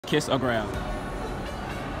kiss or grab?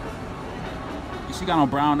 She got on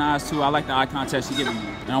brown eyes too. I like the eye contact she giving me.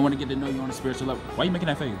 And I want to get to know you on a spiritual level. Why you making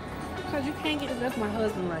that face? Because you can't get it. That's my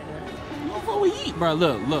husband right there. Before we eat, bro.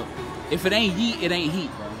 Look. If it ain't yeet, it ain't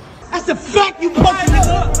heat, bro. That's a fact, you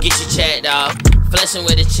nigga. Get you chat, dog. Flexing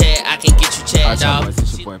with a chat, I can get you chat, dog. Boys,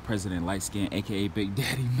 it's your boy President Light Skin, aka Big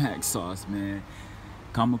Daddy Mac Sauce, man.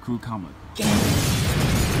 Comma crew, comma.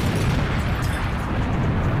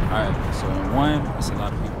 Alright, so in one, I see a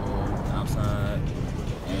lot of people outside.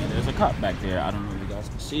 And there's a cop back there. I don't know if you guys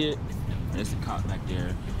can see it. There's a cop back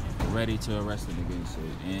there ready to arrest the nigga and shit.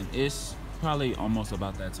 And it's probably almost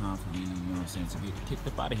about that time for me, you know what I'm saying, to get kicked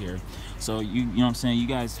up out of here. So you know what I'm saying, you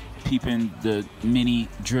guys peeping the mini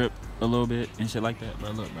drip a little bit and shit like that, bro.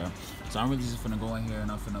 Look, bro. So I'm really just finna go in here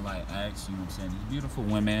and I'm finna like ask, you know what I'm saying, these beautiful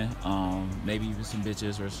women, maybe even some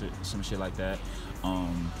bitches or some shit like that.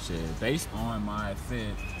 Shit, based on my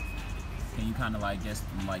fit, can you kind of like guess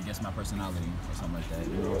my personality or something like that?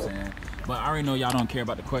 You know what I'm saying? But I already know y'all don't care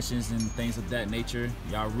about the questions and things of that nature.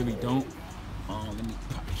 Y'all really don't. Let me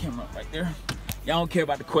pop the camera up right there. Y'all don't care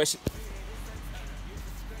about the question.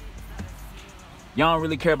 Y'all don't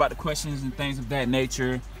really care about the questions and things of that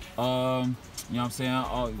nature. You know what I'm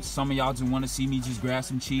saying? Some of y'all just want to see me just grab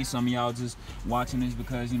some cheese. Some of y'all just watching this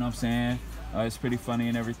because, you know what I'm saying, it's pretty funny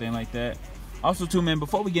and everything like that. Also too, man,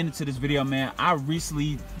 before we get into this video, man, I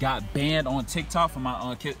recently got banned on TikTok from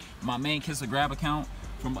my main Kiss or Grab account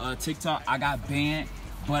from TikTok. I got banned,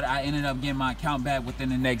 but I ended up getting my account back within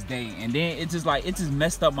the next day. And then it just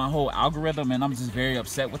messed up my whole algorithm, and I'm just very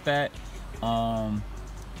upset with that.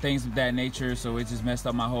 Things of that nature. So it just messed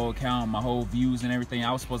up my whole account, my whole views and everything.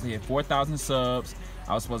 I was supposed to hit 4,000 subs.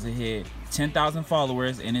 I was supposed to hit 10,000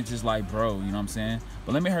 followers, and it's just like, bro, you know what I'm saying?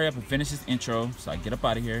 But let me hurry up and finish this intro so I get up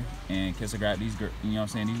out of here and kiss or grab these girls, you know what I'm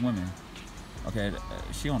saying, these women. Okay,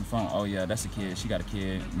 she on the phone. Oh yeah, that's a kid. She got a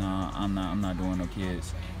kid. Nah, I'm not doing no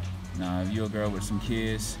kids. Nah, if you're a girl with some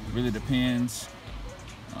kids, really depends.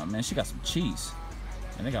 Oh man, she got some cheese.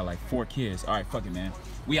 And they got like 4 kids. All right, fuck it, man.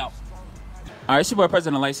 We out. All right, it's your boy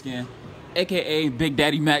President Light Skin, aka Big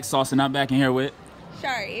Daddy Mac Sauce, and I'm back in here with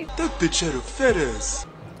Shari. That bitch had a fetus.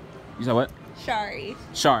 You said what? Shari.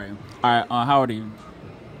 Shari. All right, how old are you?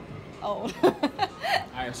 Old. All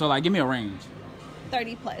right, so like give me a range.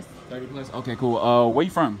 30 plus. 30 plus? Okay, cool. Where you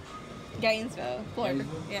from? Gainesville, Florida.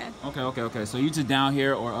 Yeah. Okay. So you just down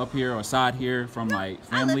here or up here or side here from like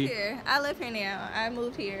family? I live here now. I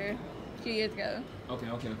moved here a few years ago.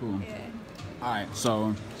 Okay, cool. Yeah. All right,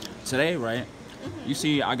 so today, right, you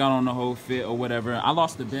see I got on the whole fit or whatever. I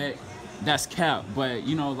lost the bet. That's cap, but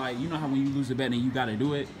you know, like, you know how when you lose the bet and you gotta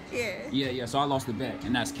do it? Yeah, so I lost the bet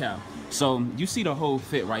and that's cap. So you see the whole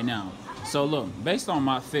fit right now. So look, based on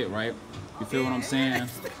my fit, right, you feel what I'm saying?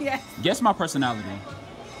 Yes. Guess my personality.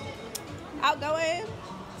 Outgoing,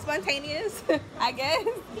 spontaneous, I guess.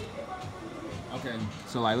 Okay,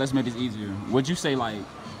 so like, let's make this easier. Would you say like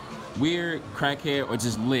weird, crackhead, or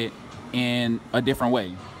just lit in a different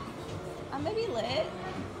way? Maybe lit.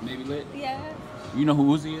 Maybe lit? Yeah. You know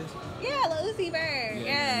who Uzi is? Yeah, Lil Uzi Bird.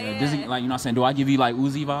 Yeah. Does he, like, you know what I'm saying, do I give you like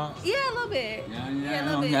Uzi vibes? Yeah, a little bit. Yeah, a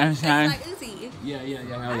little bit. Yeah, It's like Uzi. Yeah,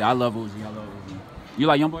 hell yeah. I love Uzi. You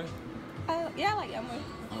like Youngboy? Yeah, I like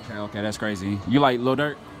Youngboy. Okay, that's crazy. You like Lil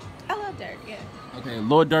Durk? I love Durk, yeah. Okay,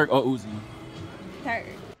 Lil Durk or Uzi? Durk.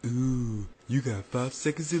 Ooh, you got 5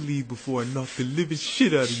 seconds to leave before I knock the living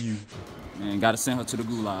shit out of you. Man, gotta send her to the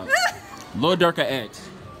gulag. Lil Durk or X?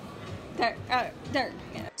 Durk,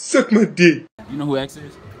 yeah. Suck my dick. You know who X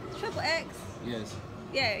is? Triple X? Yes.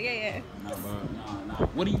 Yeah. Nah, bro. Nah.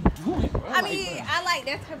 What are you doing, bro? I mean, I like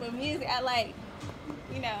that type of music. I like,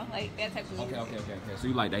 you know, like that type of music. Okay. So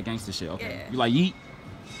you like that gangster shit, okay. Yeah. You like Yeet?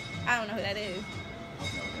 I don't know who that is.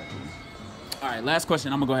 Okay. All right, last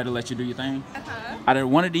question. I'm gonna go ahead and let you do your thing. Uh-huh. Out of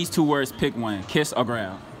one of these 2 words, pick one. Kiss or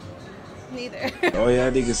grab? Neither. Oh yeah,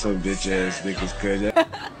 I think it's some bitch ass niggas crazy.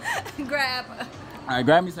 Grab. All right,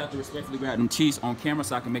 grab me so I have to respectfully grab them cheeks on camera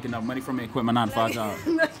so I can make enough money from it and quit my 9-to-5 job.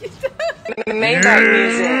 Maybach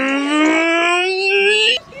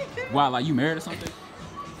music. Wow, like you married or something?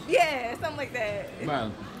 Yeah, something like that.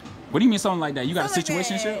 Bro, what do you mean something like that? You got a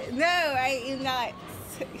situationship? No, I am not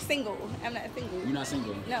single. I'm not single. You're not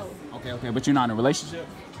single? No. Okay, but you're not in a relationship?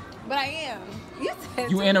 But I am. You said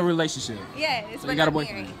you in a relationship? Yes. So you got a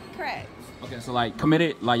boyfriend? Married. Correct. Okay, so like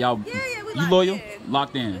committed, like y'all. Yeah, we you loyal? in.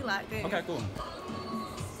 Locked in. We locked in. Okay, cool.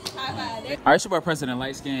 All right, it's your boy President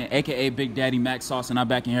Light Skin, aka Big Daddy Mac Sauce, and I'm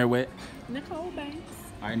back in here with Nicole Banks.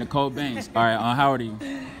 All right, Nicole Banks. All right, how old are you?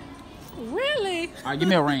 Really? All right, give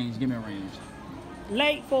me a range.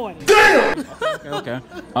 Late 40s. Okay.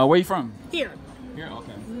 Where you from? Here. Here,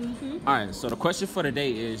 okay. All right, so the question for the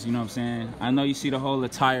day is, you know what I'm saying? I know you see the whole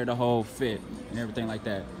attire, the whole fit, and everything like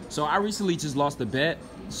that. So I recently just lost a bet,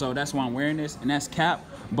 so that's why I'm wearing this, and that's cap.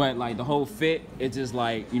 But like the whole fit, it's just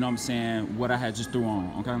like, you know what I'm saying, what I had just threw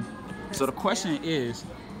on, okay? So the question is,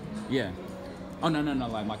 yeah. Oh, no,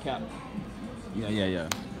 like my cap. Yeah.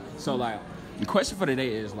 So like, the question for the day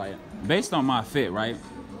is like, based on my fit, right?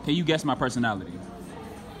 Can you guess my personality?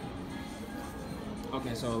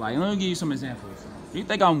 Okay, so like, let me give you some examples. Do you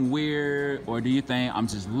think I'm weird, or do you think I'm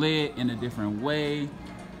just lit in a different way?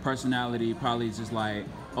 Personality, probably just like,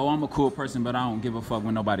 oh, I'm a cool person, but I don't give a fuck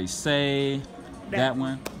when nobody say. That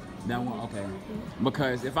one, okay.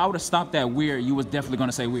 Because if I would have stopped that weird, you was definitely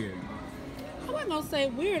gonna say weird. I wasn't gonna say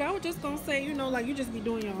weird. I was just gonna say, you know, like you just be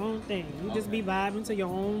doing your own thing. You just be vibing to your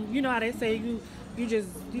own. You know how they say you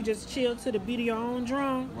just chill to the beat of your own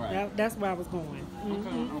drum. Right. That's where I was going. Okay.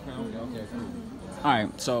 Cool. All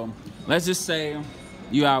right, so let's just say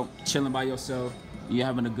you out chilling by yourself, you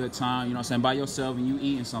having a good time, you know what I'm saying, by yourself, and you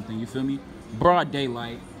eating something, you feel me? Broad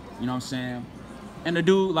daylight, you know what I'm saying? And a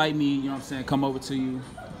dude like me, you know what I'm saying, come over to you,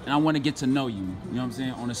 and I want to get to know you, you know what I'm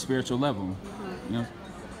saying, on a spiritual level, you know?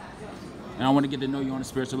 And I want to get to know you on a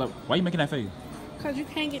spiritual level. Why you making that face? Cause you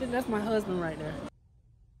can't get it. That's my husband right there.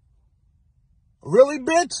 Really,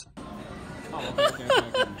 bitch? Oh,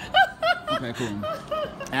 okay, cool.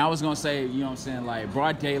 And I was gonna say, you know what I'm saying, like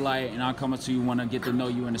broad daylight, and I'm coming to you, want to get to know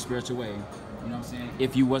you in a spiritual way. You know what I'm saying?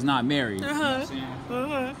 If you was not married, you know what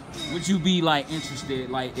I'm saying? Would you be like interested?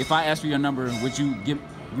 Like, if I asked for your number, would you give?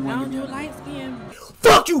 You I want don't to do light skin.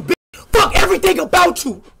 Fuck you, bitch! Fuck everything about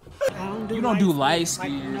you! I don't do. You don't do light Like,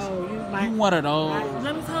 skins. no, you one of those.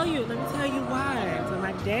 Let me tell you why. So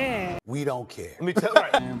my dad. We don't care. Let me tell you.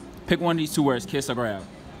 Right. Pick one of these two words: kiss or grab.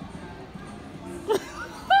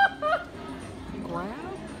 Grab?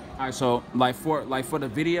 All right, so like for the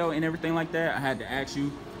video and everything like that, I had to ask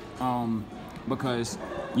you, because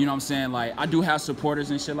you know what I'm saying, like I do have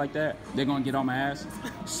supporters and shit like that. They're gonna get on my ass.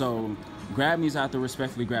 So grab means I have to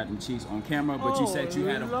respectfully grab them cheeks on camera. But you said you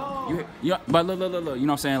had but look, you know what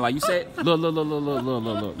I'm saying? Like you said,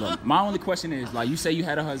 look. My only question is, like, you say you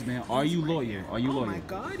had a husband. Are you loyal? Are you loyal? Oh my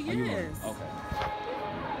God, Are you loyal? yes. Okay.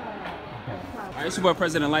 All right, it's your boy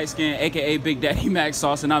President Lightskin, aka Big Daddy Max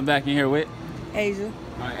Sauce, and I'm back in here with Asia.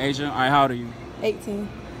 All right, Asia. All right, how old are you? 18.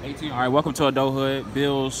 18. All right, welcome to adulthood.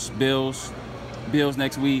 Bills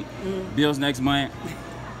next week. Bills next month.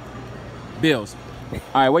 Bills. All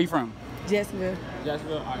right, where you from? Jacksonville.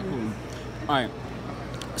 Jacksonville. All right, cool. All right.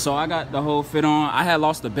 So I got the whole fit on. I had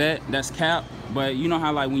lost a bet. That's cap. But you know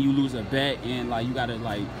how like when you lose a bet and like you gotta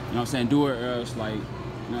like, you know what I'm saying, do it, or else like, you know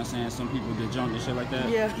what I'm saying, some people get jumped and shit like that.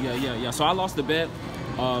 Yeah. So I lost the bet.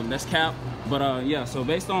 That's cap. But yeah. So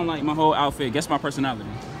based on like my whole outfit, guess my personality.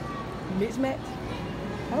 Mismatch?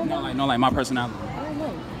 I don't know. No, like my personality. I don't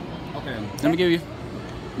know. Okay. Let me give you.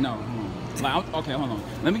 No. Hold on. Like, okay, hold on.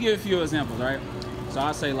 Let me give you a few examples, right? So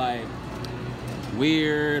I say like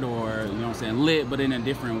weird, or you know what I'm saying, lit but in a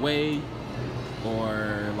different way,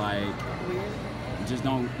 or like Weird. just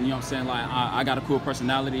don't, you know what I'm saying, like I got a cool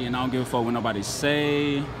personality and I don't give a fuck what nobody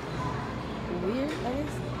say. Weird, I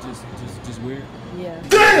guess? Just weird. Yeah.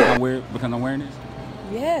 I'm weird because I'm wearing this.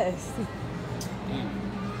 Yes. Damn.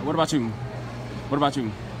 What about you?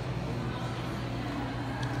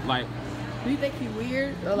 Like, Do you think he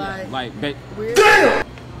weird or like weird?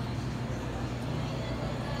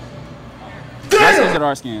 Light skins or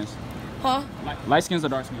dark skins? Huh? Light skins or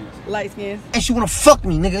dark skins? Light skins. And she wanna fuck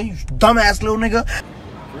me, nigga, you dumbass little nigga.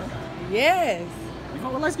 Yes. You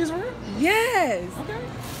fuck with light skins for real? Yes. Okay.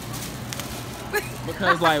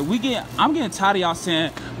 Because like I'm getting tired of y'all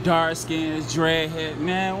saying dark skins, dreadhead.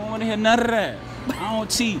 Man, I don't want to hear none of that. I don't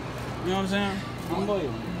cheat. You know what I'm saying? I'm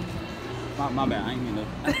loyal. My bad. I ain't mean to.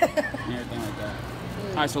 Everything like that.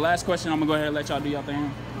 All right. So last question. I'm gonna go ahead and let y'all do y'all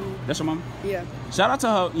thing. That's your mama? Yeah. Shout out to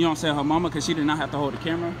her. You know what I'm saying? Her mama, because she did not have to hold the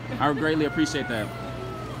camera. I greatly appreciate that.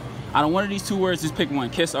 Out of one of these two words, just pick one: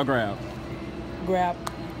 kiss or grab. Grab.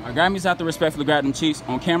 Grab means I have to respectfully grab them cheeks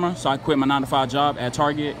on camera, so I quit my 9-to-5 job at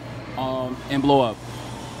Target and blow up.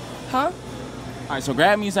 Huh? All right, so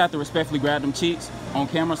grab means I have to respectfully grab them cheeks on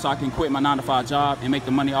camera so I can quit my 9-to-5 job and make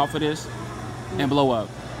the money off of this and blow up.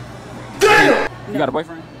 Damn! You got a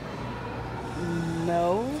boyfriend?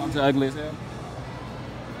 No. I'm too ugly as hell?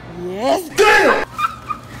 Yes. Damn!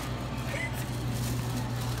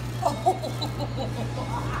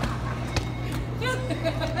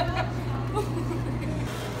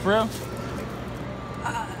 For real?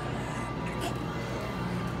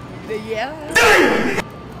 Yeah.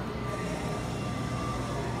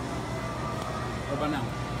 What about now?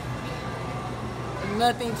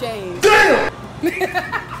 Nothing changed. Damn!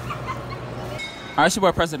 All right, it's your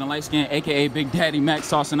boy President Light Skin, aka Big Daddy Max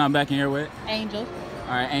Sauce, and I'm back in here with Angel.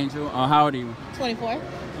 All right, Angel. How old are you? 24.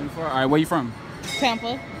 24. All right, where you from?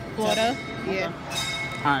 Tampa, Florida. Yeah.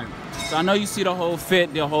 All right. So I know you see the whole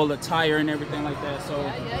fit, the whole attire, and everything like that. So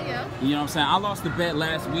Yeah. you know what I'm saying? I lost the bet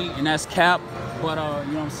last week, and that's cap. But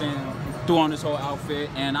you know what I'm saying? Threw on this whole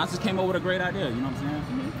outfit, and I just came up with a great idea. You know what I'm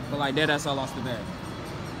saying? But like that's how I lost the bet.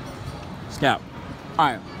 It's cap. All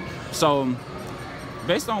right. So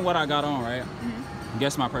based on what I got on, right?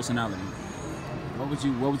 Guess my personality. What would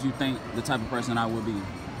you think the type of person I would be? An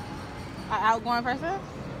outgoing person?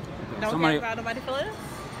 Don't care about nobody feelings?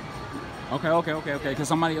 Okay. Because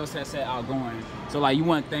somebody else has said outgoing. So like you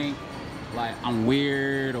wouldn't think like I'm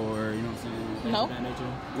weird or you know what I'm saying? Things No. of that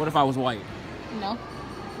nature. What if I was white? No.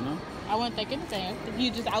 No? I wouldn't think anything. You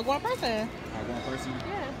just outgoing person. Outgoing person?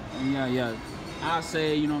 Yeah. Yeah. I'd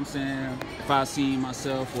say, you know what I'm saying, if I see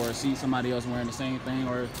myself or see somebody else wearing the same thing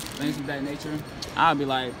or things of that nature, I'd be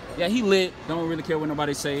like, yeah, he lit, don't really care what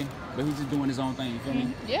nobody say, but he's just doing his own thing, you feel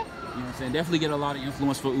me? Yeah. You know what I'm saying? Definitely get a lot of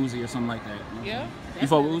influence for Uzi or something like that. You know what I'm Yeah. saying? You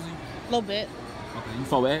fuck with Uzi? A little bit. Okay, you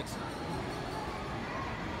fuck with X?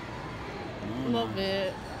 A little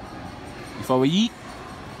bit. You fuck with Yeet?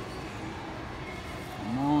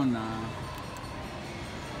 Come on now.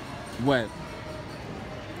 What?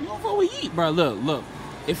 You don't fuck with Yeet, bro. Look.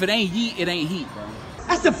 If it ain't Yeet, it ain't Heat, bro.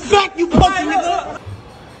 That's a fact, you pussy nigga.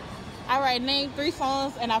 Alright, name 3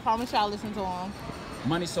 songs and I promise you I'll listen to them.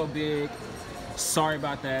 Money So Big, Sorry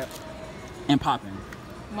About That, and Poppin'.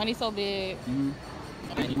 Money So Big.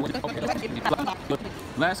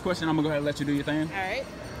 Last question, I'm gonna go ahead and let you do your thing. Alright.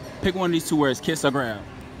 Pick one of these 2 words, kiss or grab.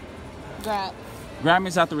 Grab. Grab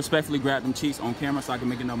means I have to respectfully grab them cheeks on camera so I can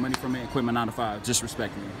make enough money from it and quit my 9 to 5. Just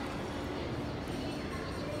respect me.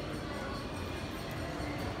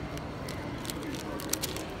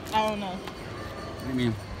 I don't know. What do you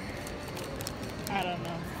mean? I don't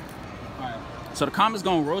know. Alright. So the comments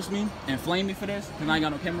gonna roast me and flame me for this because I ain't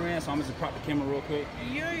got no cameraman, so I'm gonna just prop the camera real quick.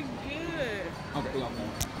 You're good. Okay. I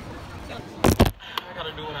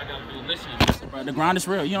gotta do what I gotta do. Listen, bro. The grind is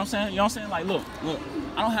real. You know what I'm saying? You know what I'm saying? Like, look.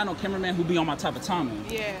 I don't have no cameraman who be on my type of timing.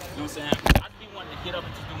 Yeah. You know what I'm saying? I just be wanting to get up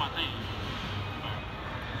and just do my thing. Alright.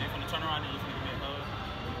 Then from the turn around, then you can give me a hug.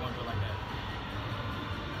 Or you wanna do it like that?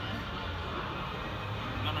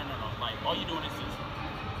 No. Like, all you doing is just.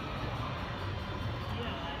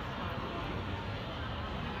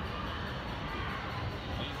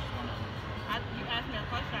 You asked me a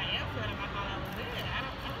question, I answered it, I thought I was good. I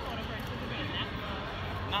don't want a person to be that.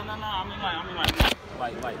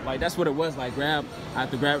 No. Like that's what it was. Like I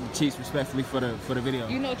have to grab the cheeks respectfully for the video.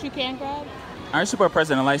 You know what you can grab? Alright, Super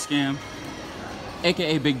President Light Skin,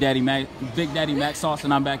 aka Big Daddy Max Sauce,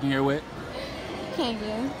 and I'm back in here with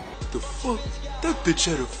Kenya. The fuck? That bitch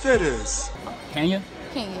had a fat ass. Kenya.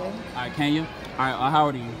 Alright, Kenya. Alright, how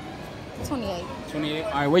old are you? 28. 28.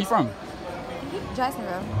 Alright, where you from?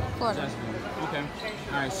 Jacksonville, Florida. Okay.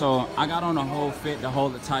 Alright, so I got on the whole fit, the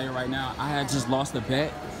whole attire right now. I had just lost the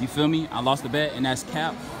bet. You feel me? I lost the bet, and that's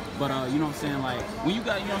cap. But you know what I'm saying? Like when you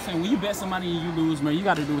got, you know what I'm saying? When you bet somebody and you lose, man, you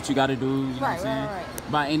got to do what you got to do. You know what I'm saying? Right.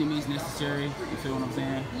 By any means necessary. You feel what I'm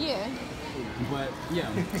saying? Yeah. But yeah,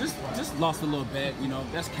 just lost a little bet. You know,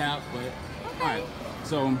 that's cap. But all right.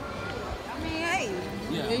 So. I mean, hey.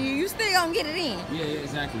 Yeah. You still gonna get it in. Yeah,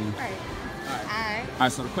 exactly. Right. Alright. All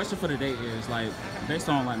right. So the question for today is like, based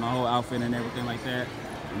on like my whole outfit and everything like that,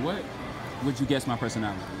 what would you guess my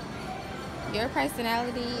personality? Your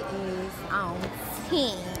personality is on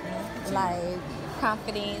 10. Like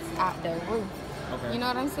confidence out the roof. Okay. You know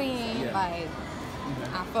what I'm saying? Yeah. Like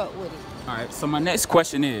I fuck with it. All right. So my next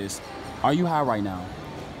question is, are you high right now?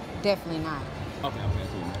 Definitely not. Okay,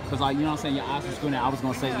 cool. Cause like you know what I'm saying, your eyes were squinting. I was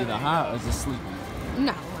gonna say either high or just sleeping.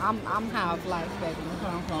 No, I'm high of life, baby.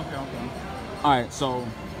 Okay. All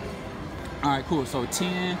right, cool. So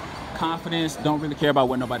 10, confidence, don't really care about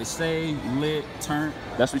what nobody say, lit, turn.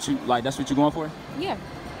 That's what you like. That's what you're going for. Yeah.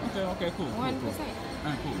 Okay, cool. 100%. All right,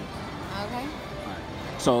 cool. Okay. All right.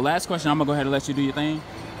 So last question, I'm gonna go ahead and let you do your thing.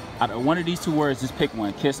 Out of one of these 2 words, just pick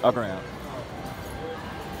one: kiss or grab.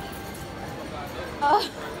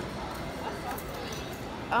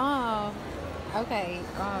 Okay.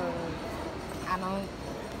 I don't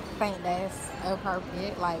think that's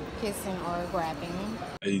appropriate, like kissing or grabbing.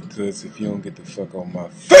 Hey, cuz, if you don't get the fuck on my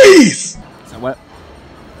face! So what?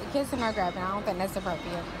 Kissing or grabbing, I don't think that's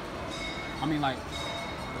appropriate. I mean, like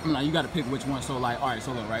you gotta pick which one. So like, all right,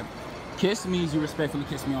 so look, right? Kiss means you respectfully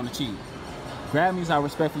kiss me on the cheek. Grab means I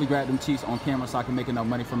respectfully grab them cheeks on camera so I can make enough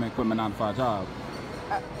money from it and quit my 9 to 5 job.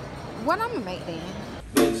 What I'm gonna make then?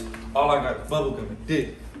 Bitch, all I got is bubblegum and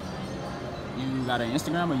dick. You got an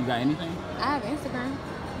Instagram or you got anything? I have Instagram.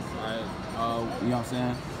 Alright, You know what I'm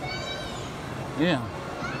saying? Yeah.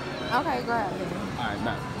 Okay, grab it. Alright,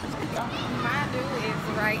 back. My dude is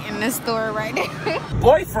right in the store right there.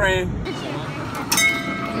 Boyfriend!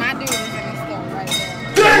 My dude is in the store right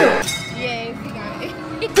there. Damn! Yes, he got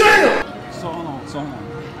it. Damn! So hold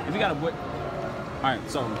on. If you got a boy... Alright,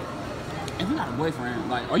 so... If you got a boyfriend,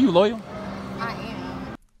 like, are you loyal? I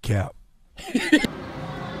am. Cap.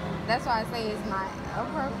 That's why I say it's not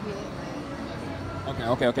appropriate.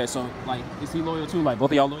 Okay. So, like, is he loyal too? Like,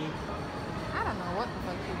 both of y'all loyal? I don't know what the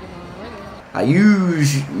fuck you doing, really. I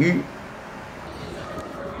use you.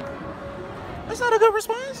 That's not a good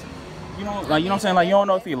response. You know, like, you know what I'm saying? Like, you don't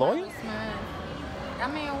know if he loyal? I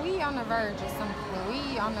mean, we on the verge of something.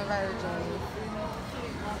 We on the verge of...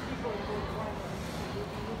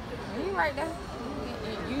 You right there.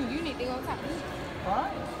 You need to go talk to him.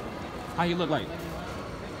 Alright. How you look like?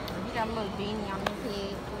 You got a little beanie on his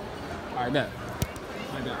head. Alright, bet.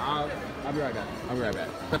 I'll be right back.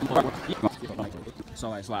 So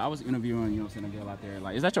like I was interviewing, you know what I'm saying, a girl out there.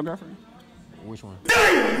 Like, is that your girlfriend? Which one?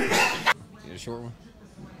 Yeah, the short one?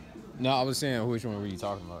 No, I was saying which one were you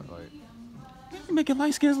talking about? Like, you making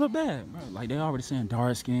light skins look bad, bro. Like, they already saying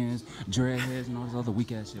dark skins, dreadheads, and all this other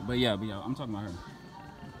weak ass shit. But yeah, I'm talking about her.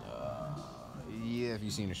 yeah, if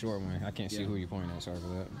you seen the short one, I can't see who you're pointing at. Sorry for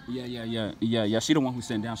that. Yeah. She the one who's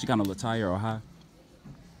sitting down. She kind of look tired or high.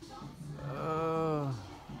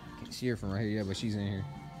 Can't see her from right here, yeah, but she's in here.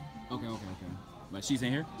 Okay. Like, she's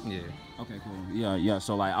in here? Yeah. Okay, cool. Yeah.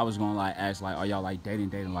 So like, I was gonna like ask, like, are y'all like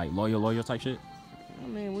dating, like loyal type shit? I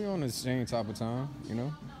mean, we on the same type of time, you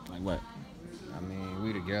know. Like what? I mean,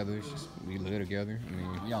 we together. We live together. I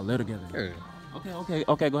mean, y'all live together. Yeah.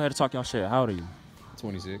 Okay. Go ahead and talk y'all shit. How old are you?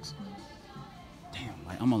 26. Damn,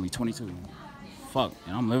 like I'm only 22. Fuck,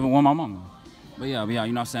 and I'm living with my mama. But yeah, you know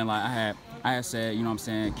what I'm saying? Like I had said, you know what I'm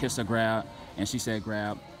saying, kiss or grab, and she said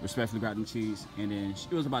grab, respectfully grabbed them cheeks, and then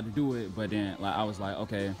she was about to do it, but then like I was like,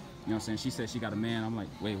 okay, you know what I'm saying? She said she got a man. I'm like,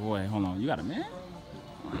 wait, boy, hold on, you got a man?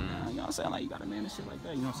 You know what I'm saying? Like, you got a man and shit like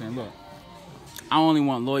that. You know what I'm saying? Look, I only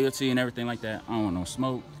want loyalty and everything like that. I don't want no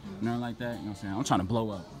smoke, nothing like that. You know what I'm saying? I'm trying to blow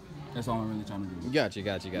up. That's all I'm really trying to do. Got you. You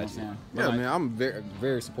know what I'm saying? Yeah, like, man, I'm very,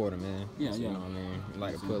 very supportive, man. Yeah. You know what I mean?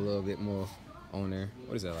 Like to put a little bit more on there.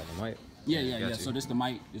 What is that, like a mic? Yeah. So this the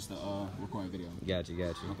mic, this the recording video. Got you.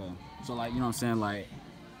 Okay. So like, you know what I'm saying? Like,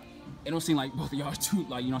 it don't seem like both of y'all too,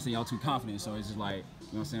 like, you know what I'm saying, y'all too confident. So it's just like, you know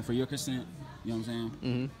what I'm saying, for your consent, you know what I'm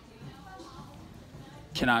saying?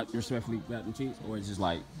 Can I respectfully grab the cheeks, or it's just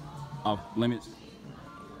like off limits?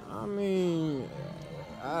 I mean,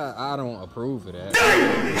 I don't approve of that.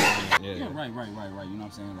 Yeah, right. You know what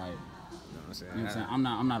I'm saying? Like, you know what I'm saying? I'm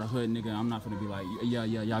not a hood nigga. I'm not gonna be like,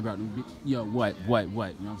 y'all got them. Yo, what? You know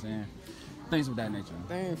what I'm saying? Things of that nature.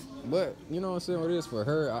 But you know what I'm saying? What it is for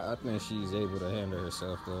her, I think she's able to handle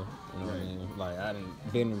herself though. You know what I mean? Like, I done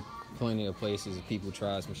been in plenty of places. People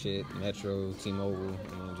try some shit, Metro, T-Mobile,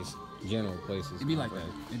 you know, just general places. It'd be like that.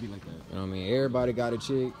 You know what I mean? Everybody got a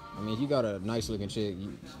chick. I mean, if you got a nice looking chick,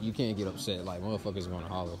 you can't get upset. Like, motherfuckers gonna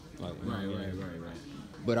holler. Like, Right.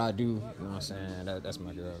 But I do, you know what I'm saying? That's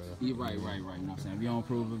my girl though. Yeah, right. You know what I'm saying? If you don't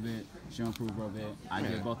approve of it, she don't approve of it. I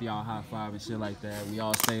give both of y'all a high five and shit like that. We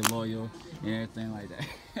all stay loyal and everything like that.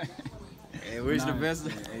 Hey, wish the best.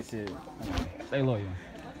 Hey, shit. Stay loyal.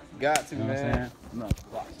 Got to, You know what I'm man. saying? No.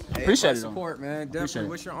 Hey, Appreciate it. Support, man. Definitely.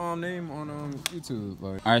 What's your name on YouTube?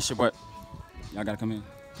 Like? All right, shit, boy. Y'all gotta come in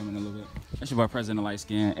a little bit. That's your boy, President of Light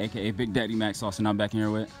Skin, aka Big Daddy Max August, and I'm back in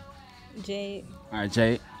here with Jade. All right,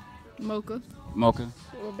 Jade. Mocha.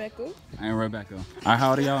 Rebecca. And Rebecca. All right,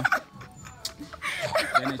 how old are y'all?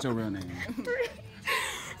 That ain't your real name.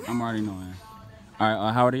 I'm already knowing. All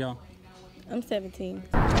right, how old are y'all? I'm 17.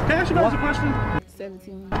 Can I ask you guys a question?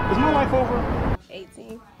 17. Is my life over?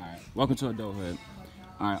 18. All right, welcome to adulthood.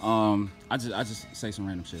 All right, I just say some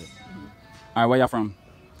random shit. All right, where y'all from?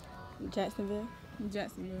 Jacksonville.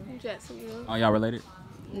 Oh, y'all related?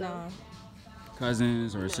 No.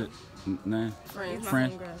 Cousins or shit? Nah.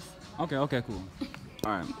 Friends. Okay, cool.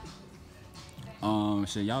 All right.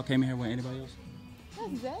 Shit, y'all came in here with anybody else?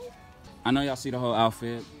 That's Zay. I know y'all see the whole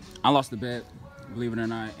outfit. I lost the bet, believe it or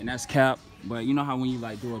not, and that's cap. But you know how when you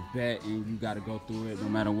like do a bet and you gotta go through it no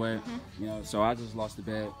matter what, you know. So I just lost the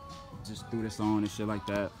bet, just threw this on and shit like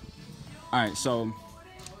that. All right, so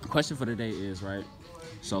the question for today is, right?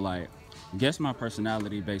 So like, guess my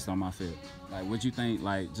personality based on my fit. Like, would you think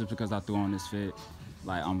like just because I threw on this fit,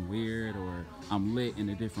 like I'm weird or I'm lit in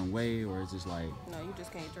a different way, or it's just like, No, you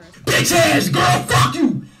just can't dress. Bitch ass girl, fuck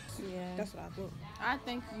you! Yeah, that's what I thought. I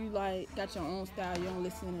think you like got your own style. You don't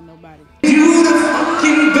listen to nobody. You the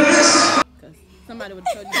fucking best! Cause somebody would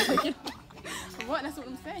have told you. For what? That's what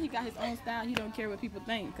I'm saying. He got his own style. He don't care what people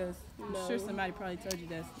think, because I'm sure somebody probably told you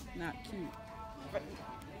that's not cute.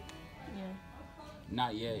 Yeah.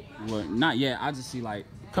 Not yet. Well, not yet. I just see like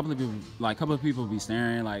a couple of people be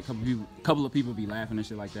staring, like couple of people be laughing and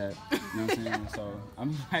shit like that. You know what I'm saying? So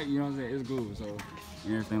I'm like, you know what I'm saying? It's cool. So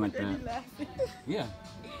and everything like that. Yeah.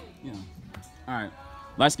 Yeah. All right.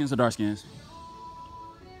 Light skins or dark skins?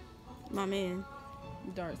 My man.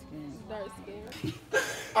 Dark skin. Dark skin.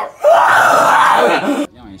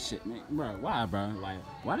 Y'all ain't shit, man. Bro, why, bro? Like,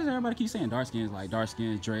 why does everybody keep saying dark skins? Like dark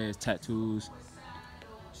skins, dreads, tattoos,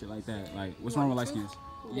 shit like that. Like, what's wrong with light skins?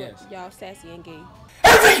 Yes. Y'all sassy and gay.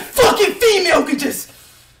 Every fucking female could just.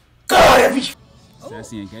 God, every.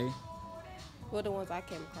 Sassy and gay? Well, the ones I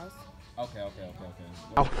came across. Okay.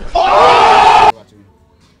 Oh. What about you?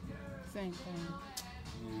 Same thing.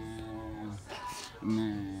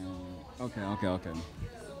 Man. Okay.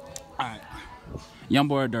 Alright. Young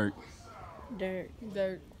boy or Dirt? Dirt.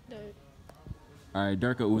 Alright,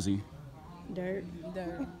 Dirk or Uzi? Dirt.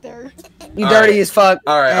 You dirty as fuck.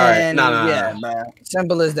 All right. Nah. Yeah, bro.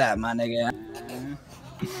 Simple as that, my nigga.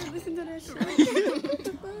 Listen to that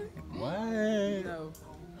shit. What? No.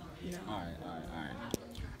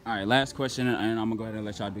 Alright, last question, and I'm gonna go ahead and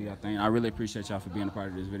let y'all do y'all thing. I really appreciate y'all for being a part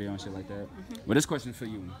of this video and shit like that. But this question is for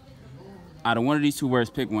you. Out of one of these two words,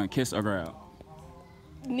 pick one: kiss or growl.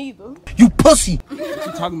 Neither. You pussy. What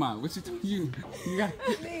you talking about? You got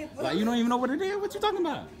like you don't even know what it is. What you talking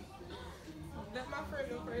about? Let my friend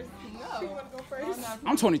go first. No. She wanna go first?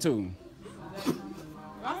 I'm 22.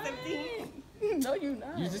 I'm 17. No, you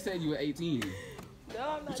not. You just said you were 18. No,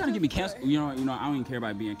 I'm not. You trying to get me canceled? You know, I don't even care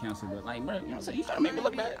about being canceled, but like, bro, you know what I'm saying? You trying to make me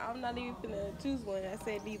look bad? I'm not even finna choose one. I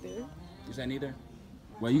said neither. You said neither?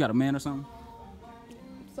 Well, you got a man or something?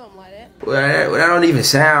 Something like that. Well, that don't even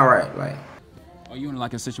sound right. Like. Or you in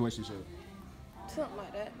like a situationship? Something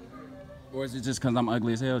like that. Or is it just because I'm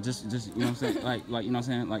ugly as hell? Just you know what I'm saying? Like, you know what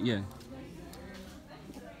I'm saying? Like, yeah.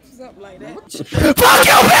 Something like that. Fuck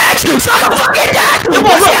your bitch! Suck a fucking dick! Come on,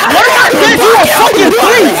 what are you fucking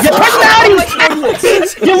bitch? Your personality!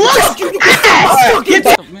 You look ass! Get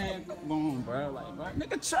that! Man, come on, bro. Like, bro,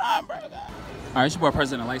 nigga, try, bro. Alright, it's your boy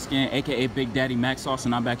President Light Skin, aka Big Daddy Mac Sauce,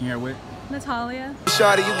 and I'm back in here with Natalia.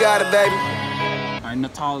 Shawty, you got it, baby. Alright,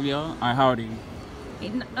 Natalia. Alright, how old are you?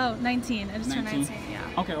 Oh, 19. I just turned 19,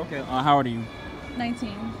 yeah. Okay. How old are you?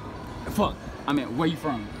 19. Fuck. I mean, where you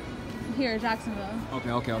from? Here, Jacksonville. Okay.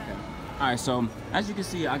 Alright, so as you can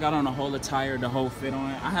see, I got on the whole attire, the whole fit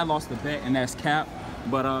on. I had lost the bet, and that's cap.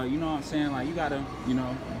 But you know what I'm saying? Like, you gotta, you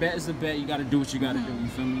know, bet is a bet. You gotta do what you gotta do. You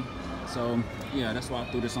feel me? So yeah, that's why I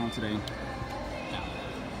threw this on today.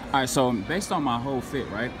 Alright, so based on my whole fit,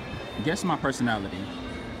 right? Guess my personality.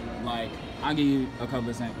 Like, I'll give you a couple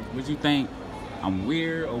examples. Would you think I'm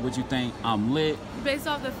weird, or would you think I'm lit? Based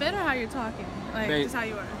off the fit or how you're talking? Like, just how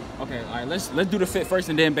you are? Okay, all right, let's do the fit first,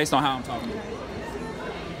 and then based on how I'm talking.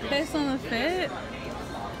 Based on the fit?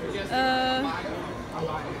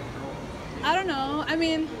 I don't know. I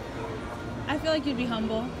mean, I feel like you'd be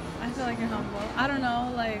humble. I feel like you're humble. I don't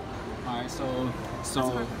know, like... All right,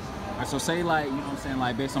 so say, like, you know what I'm saying,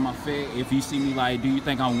 like, based on my fit, if you see me, like, do you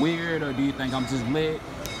think I'm weird, or do you think I'm just lit?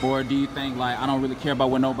 Or do you think, like, I don't really care about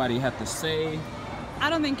what nobody has to say? I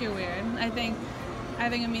don't think you're weird. I think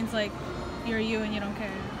it means, like, you're you and you don't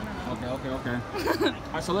care. Okay. All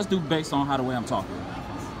right, so let's do based on how the way I'm talking.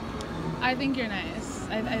 I think you're nice.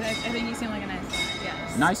 I think you seem like a nice guy,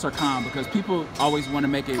 yes. Nice or kind? Because people always want to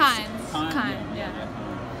make it... Kind, yeah.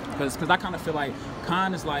 Because I kind of feel like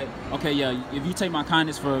kind is like, okay, yeah, if you take my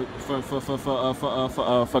kindness for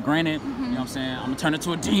granted, you know what I'm saying, I'm gonna turn it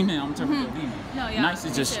to a demon. I'm gonna turn it to a demon. No, yeah, nice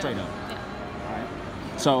is just straight up. Yeah. All right.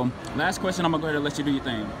 So last question, I'm gonna go ahead and let you do your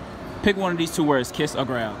thing. Pick one of these two words: kiss or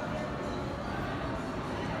growl.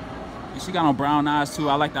 And she got on brown eyes too.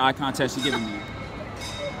 I like the eye contact she giving me.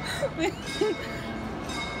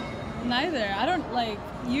 Neither. I don't like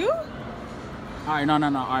you. All right, no.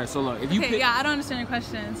 All right, so look, if you pick... yeah, I don't understand your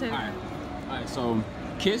question. So all right, so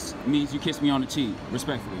kiss means you kiss me on the cheek,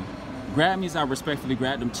 respectfully. Grab means I respectfully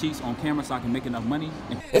grab them cheeks on camera so I can make enough money.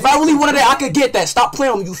 If I really wanted that, I could get that. Stop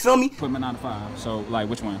playing with me, you feel me? Put my 9 to 5. So, like,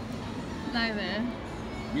 which one? Neither.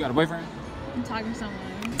 You got a boyfriend? I'm talking to someone.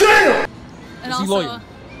 Damn! And Is he also, loyal?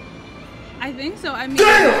 I think so. I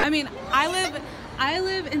mean, I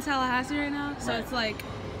live in Tallahassee right now, so it's like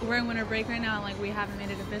we're in winter break right now, and like we haven't made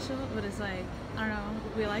it official, but it's like, I don't know,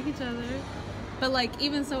 we like each other. But like,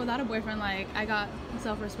 even so, without a boyfriend, like, I got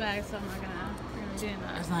self-respect, so I'm not gonna do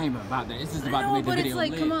that. It's not even about that. It's just about to make the video. But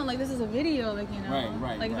it's like, come on, like, this is a video, like, you know.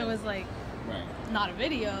 Right. Like, if it was like not a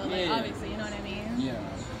video, like, obviously, you know what I mean? Yeah.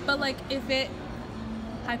 But like, if it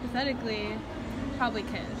hypothetically, probably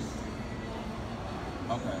kiss.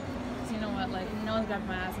 Okay. So you know what? Like, no one's grabbing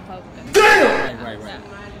my ass in public. Damn!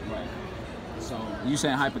 Right. So you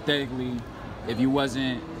saying hypothetically, if you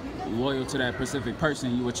wasn't loyal to that specific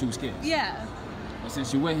person, you would choose Kiss? Yeah. But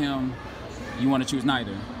since you with him, you want to choose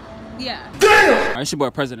neither? Yeah. Damn! All right, it's your boy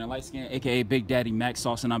President Lightskin, aka Big Daddy Max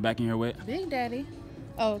Sauce, and I'm back in here with Big Daddy.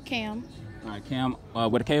 Oh, Cam. All right, Cam,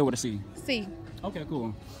 with a K or with a C? C. Okay,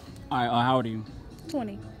 cool. All right, how old are you?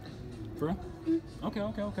 20. For real? Okay.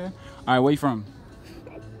 All right, where you from?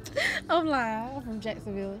 I'm lying. I'm from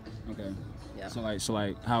Jacksonville. Okay. Yeah. So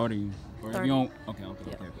like, how old are you? Or 30. You don't? Okay.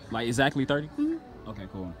 Like exactly 30? Okay,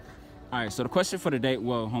 cool. All right, so the question for the day,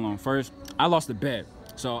 well, hold on. First, I lost the bet.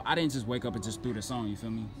 So I didn't just wake up and just threw the song, you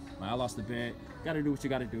feel me? Like, I lost the bet. Gotta do what you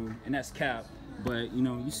gotta do, and that's cap. But, you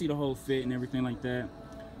know, you see the whole fit and everything like that.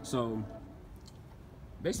 So,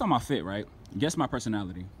 based on my fit, right? Guess my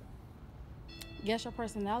personality. Guess your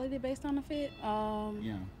personality based on the fit?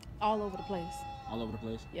 Yeah. All over the place. All over the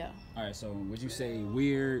place? Yeah. All right, so would you say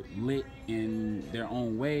weird, lit in their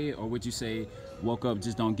own way, or would you say woke up,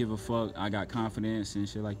 just don't give a fuck, I got confidence and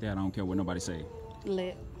shit like that, I don't care what nobody say?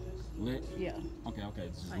 Lit. Lit? Yeah. Okay,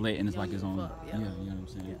 just lit and it's like his own. Yeah. You know what I'm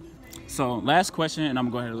saying? Yeah. So last question, and I'm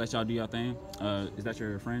gonna go ahead and let y'all do your thing. Is that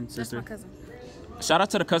your friend, sister? That's my cousin. Shout out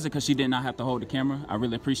to the cousin because she did not have to hold the camera. I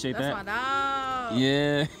really appreciate that. That's my dog.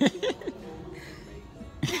 Yeah.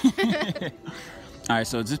 All right,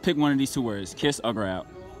 so just pick one of these two words: kiss or grab.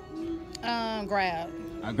 Grab.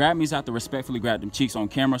 Grab means I have to respectfully grab them cheeks on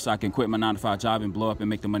camera so I can quit my 9-to-5 job and blow up and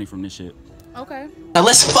make the money from this shit. Okay. Now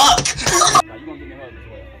let's fuck. Now you gonna give me a hug as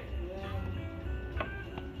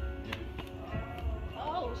well.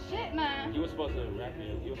 Oh shit, man. You were supposed to wrap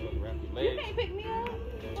your legs. You can't pick me up.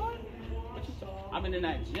 What? I've been in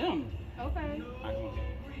that gym. Okay. All right, come on.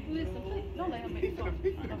 Listen, please don't let him make me go.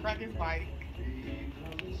 Crack his bike.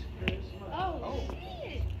 Oh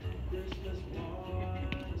shit.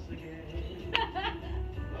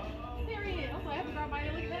 Period. I'm sorry, I have to grab my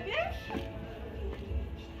ear. Look at that bitch.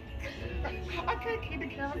 I can't keep the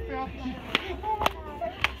camera still.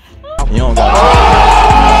 You don't got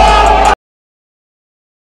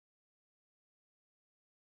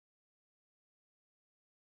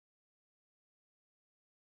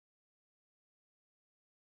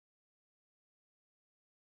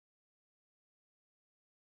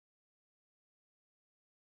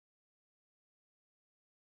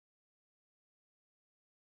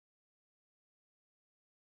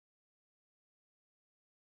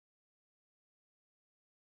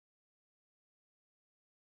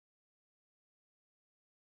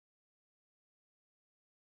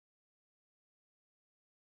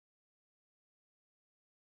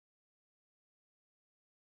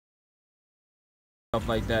Stuff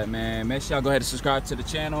like that, man. Make sure y'all go ahead and subscribe to the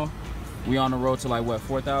channel. We on the road to like what,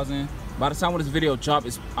 4,000? By the time when this video drop,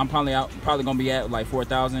 I'm probably gonna be at like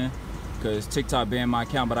 4,000 because TikTok banned my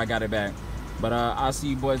account, but I got it back. But I'll see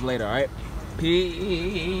you boys later, all right?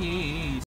 Peace.